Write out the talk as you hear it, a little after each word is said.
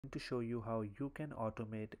to show you how you can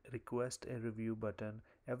automate request a review button.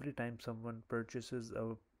 Every time someone purchases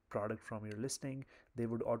a product from your listing, they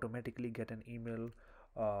would automatically get an email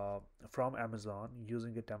uh, from Amazon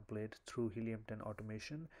using a template through Helium 10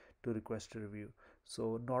 automation to request a review.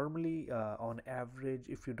 So normally on average,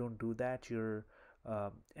 if you don't do that, your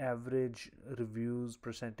average reviews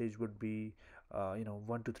percentage would be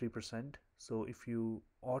 1 to 3%. So if you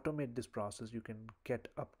automate this process, you can get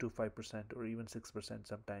up to 5% or even 6%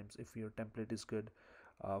 sometimes if your template is good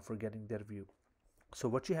for getting their review. So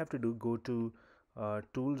what you have to do, go to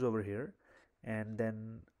tools over here, and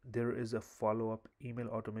then there is a follow-up email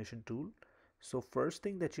automation tool. So first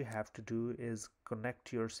thing that you have to do is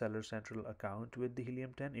connect your Seller Central account with the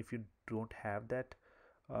Helium 10. If you don't have that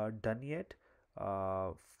done yet,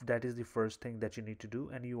 that is the first thing that you need to do.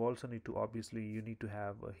 And you also need to, obviously you need to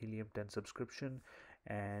have a Helium 10 subscription.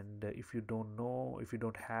 And if you don't know, if you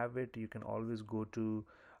don't have it, you can always go to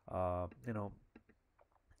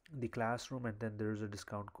the classroom, and then there's a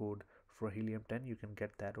discount code for Helium 10. You can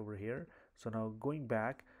get that over here. So now going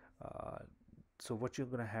back, uh, so what you're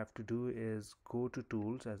gonna have to do is go to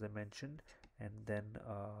tools, as I mentioned, and then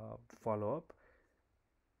follow up.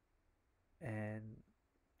 And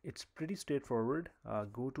it's pretty straightforward.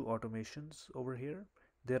 Go to automations over here.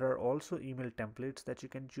 There are also email templates that you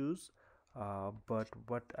can choose, but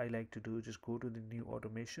what I like to do is just go to the new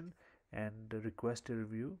automation and request a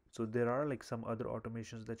review. So there are like some other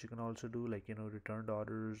automations that you can also do, like returned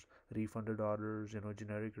orders, refunded orders,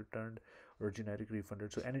 generic returned or generic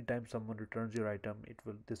refunded. So anytime someone returns your item,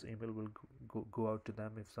 this email will go out to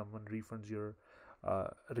them. If someone refunds your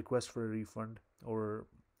request for a refund, or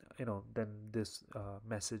then this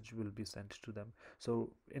message will be sent to them.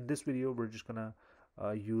 So in this video we're just gonna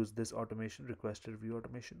use this automation, request a review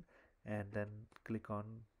automation, and then click on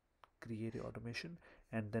create a automation,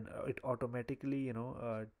 and then it automatically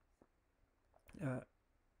uh,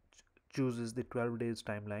 chooses the 12 days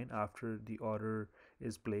timeline after the order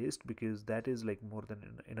is placed, because that is like more than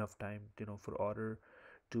enough time for order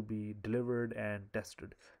to be delivered and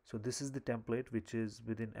tested. So this is the template which is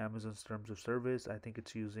within Amazon's terms of service. I think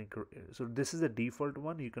it's using, so this is the default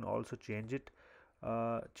one. You can also change it,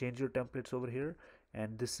 change your templates over here,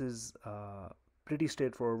 and this is pretty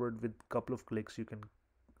straightforward. With couple of clicks you can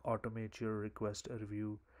automate your request, a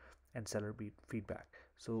review, and seller feedback.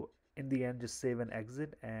 So in the end, just save and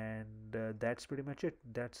exit, and that's pretty much it.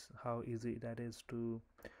 That's how easy that is to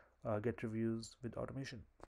get reviews with automation.